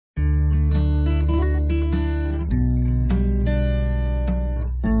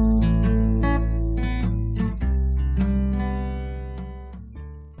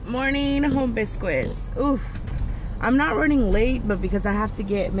home biscuits. Oof. I'm not running late, but because I have to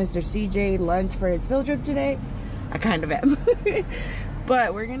get Mr. CJ lunch for his field trip today, I kind of am.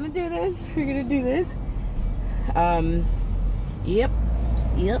 But we're gonna do this. We're gonna do this. Yep,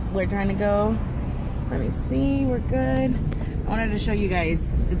 we're trying to go. Let me see, we're good. I wanted to show you guys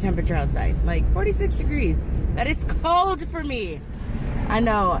the temperature outside. Like 46 degrees. That is cold for me. I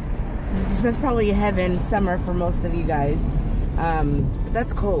know, that's probably heaven, summer for most of you guys. But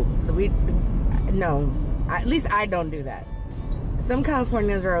that's cold. No, at least I don't do that. Some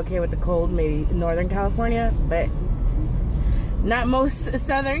Californians are okay with the cold, maybe Northern California, but not most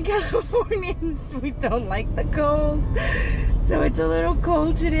Southern Californians. We don't like the cold. So it's a little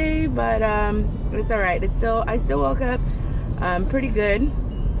cold today, but it's all right. I still woke up pretty good.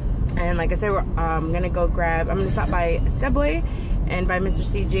 And like I said, I'm gonna stop by Subway and buy Mr.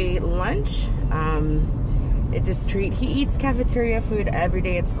 CJ lunch. It's his treat. He eats cafeteria food every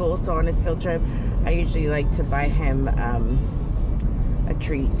day at school, so on his field trip, I usually like to buy him a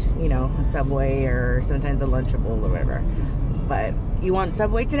treat, you know, a Subway or sometimes a Lunchable or whatever. But you want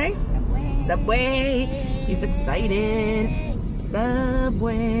Subway today? Subway! He's excited.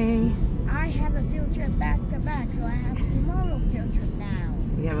 Subway. I have a field trip back to back, so I have tomorrow field trip now.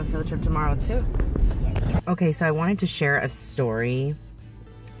 You have a field trip tomorrow too? Yeah. Okay, so I wanted to share a story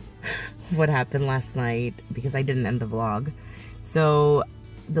of what happened last night because I didn't end the vlog. So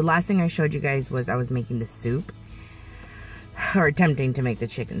the last thing I showed you guys was I was making the soup, or attempting to make the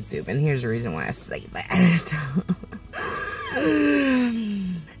chicken soup, and here's the reason why I say that.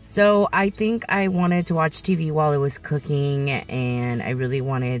 So I think I wanted to watch TV while it was cooking, and I really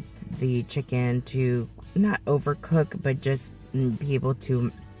wanted the chicken to not overcook, but just be able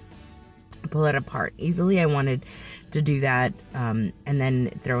to pull it apart easily. I wanted to do that, and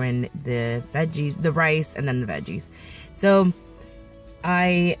then throw in the veggies, the rice, and then the veggies. So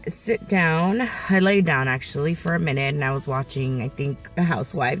I lay down actually for a minute, and I was watching, I think,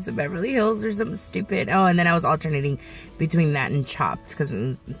 Housewives of Beverly Hills or something stupid. Oh, and then I was alternating between that and Chopped because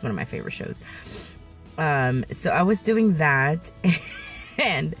it's one of my favorite shows. So I was doing that,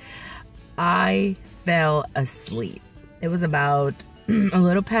 and I fell asleep. It was about a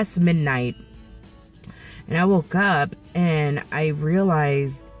little past midnight, and I woke up and I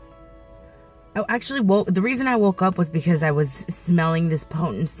realized the reason I woke up was because I was smelling this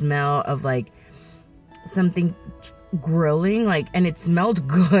potent smell of like something grilling, like, and it smelled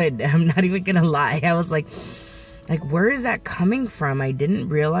good. I'm not even gonna lie. I was like, where is that coming from? I didn't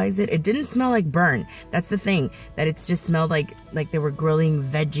realize it. It didn't smell like burn. That's the thing, that it's just smelled like they were grilling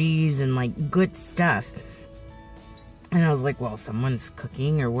veggies and like good stuff. And I was like, well, someone's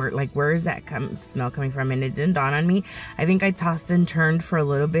cooking, or where is that smell coming from? And it didn't dawn on me. I think I tossed and turned for a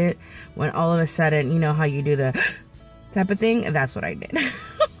little bit when all of a sudden, you know how you do the type of thing? That's what I did.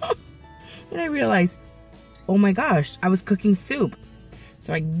 And I realized, oh my gosh, I was cooking soup.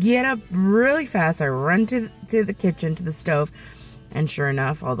 So I get up really fast. I run to the kitchen, to the stove. And sure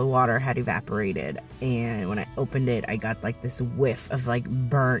enough, all the water had evaporated. And when I opened it, I got like this whiff of like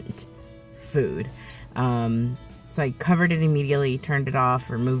burnt food. So I covered it immediately, turned it off,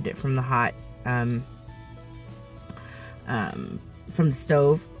 removed it from the hot, from the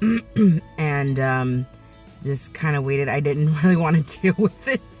stove, and just kind of waited. I didn't really want to deal with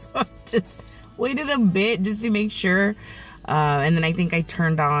it, so I just waited a bit just to make sure. And then I think I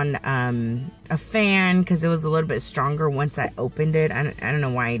turned on a fan because it was a little bit stronger once I opened it. I don't know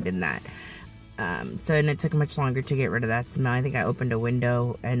why I did that. And it took much longer to get rid of that smell. I think I opened a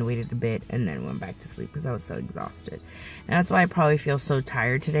window and waited a bit and then went back to sleep because I was so exhausted. And that's why I probably feel so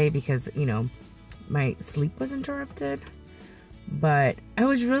tired today, because, you know, my sleep was interrupted. But I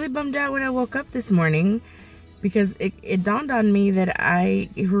was really bummed out when I woke up this morning because it dawned on me that I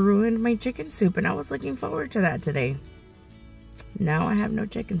ruined my chicken soup, and I was looking forward to that today. Now I have no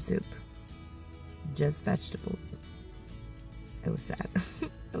chicken soup, just vegetables. It was sad.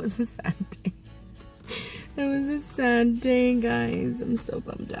 It was a sad day. It was a sad day, guys. I'm so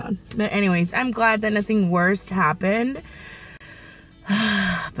bummed out. But anyways, I'm glad that nothing worse happened.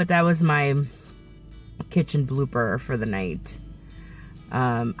 But that was my kitchen blooper for the night.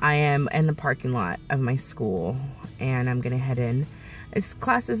 I am in the parking lot of my school, and I'm gonna head in.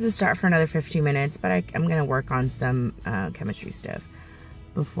 Class doesn't start for another 15 minutes, but I'm gonna work on some chemistry stuff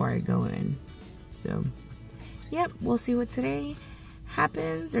before I go in. So, yep, we'll see what today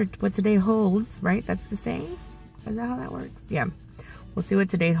happens, or what today holds, right? That's the saying? Is that how that works? Yeah. We'll see what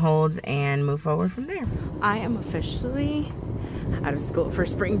today holds and move forward from there. I am officially out of school for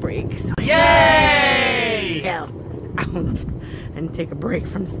spring break. So yay! Out and take a break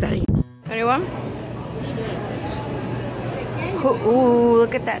from studying. Anyone? Ooh,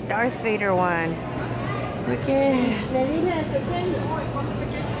 look at that Darth Vader one. Look at.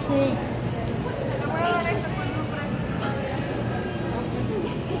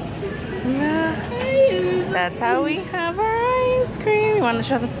 That's how we have our ice cream. You want to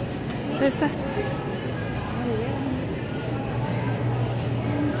show them this side?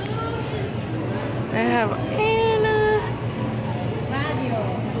 They have Anna.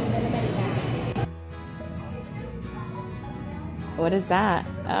 What is that?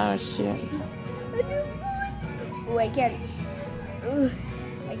 Oh shoot. Oh, I can't.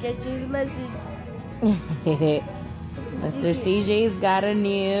 I can't see the message. Mr. CJ's got a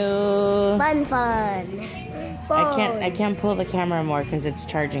new Fun. Phone. I can't pull the camera more because it's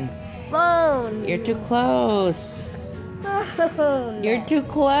charging. Phone. You're too close. Phone. You're too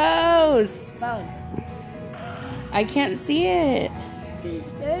close. Phone. I can't see it.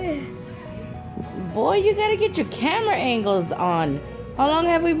 Boy, you gotta get your camera angles on. How long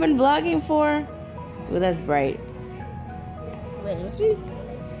have we been vlogging for? Ooh, that's bright. Wait, let's see.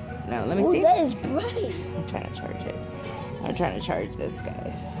 No, let me Ooh, see. that is bright. I'm trying to charge it. I'm trying to charge this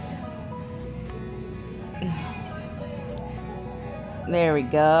guy. There we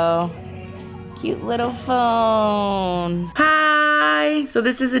go. Cute little phone. Hi! So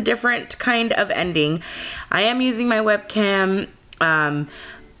this is a different kind of ending. I am using my webcam,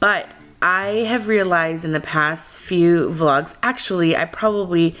 but I have realized in the past few vlogs, actually I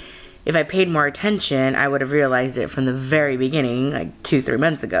probably, if I paid more attention, I would have realized it from the very beginning, like 2-3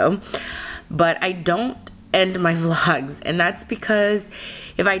 months ago. But I don't end my vlogs, and that's because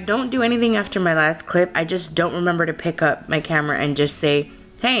if I don't do anything after my last clip, I just don't remember to pick up my camera and just say,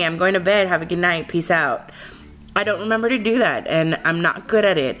 hey, I'm going to bed, have a good night, peace out. I don't remember to do that, and I'm not good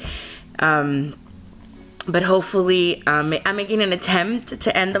at it. But hopefully, I'm making an attempt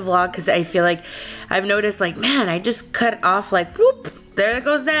to end the vlog because I feel like I've noticed, like, man, I just cut off, like, whoop, there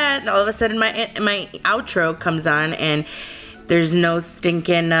goes that. And all of a sudden, my outro comes on, and there's no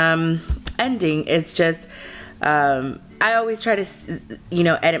stinking ending. It's just, I always try to, you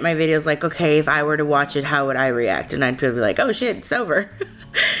know, edit my videos like, okay, if I were to watch it, how would I react? And I'd be like, oh shit, it's over.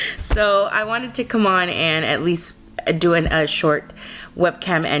 So I wanted to come on and at least do a short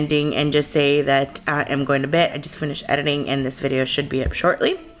webcam ending and just say that I am going to bed. I just finished editing and this video should be up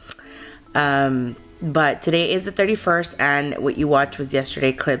shortly. But today is the 31st and what you watched was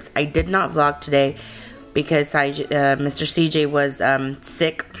yesterday clips. I did not vlog today because Mr. CJ was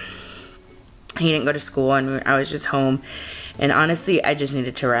sick. He didn't go to school and I was just home. And honestly, I just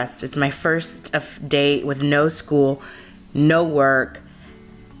needed to rest. It's my first day with no school, no work,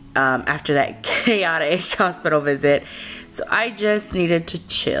 after that chaotic hospital visit. So I just needed to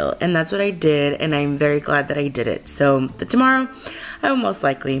chill, and that's what I did, and I'm very glad that I did it. So tomorrow, I will most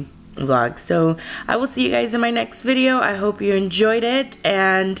likely vlog. So I will see you guys in my next video. I hope you enjoyed it,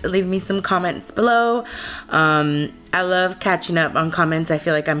 and leave me some comments below. I love catching up on comments. I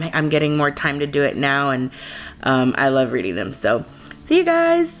feel like I'm getting more time to do it now, and I love reading them. So see you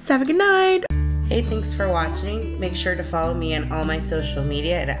guys. Have a good night. Hey, thanks for watching. Make sure to follow me on all my social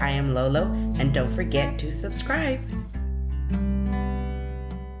media at EyeAmLolo, and don't forget to subscribe.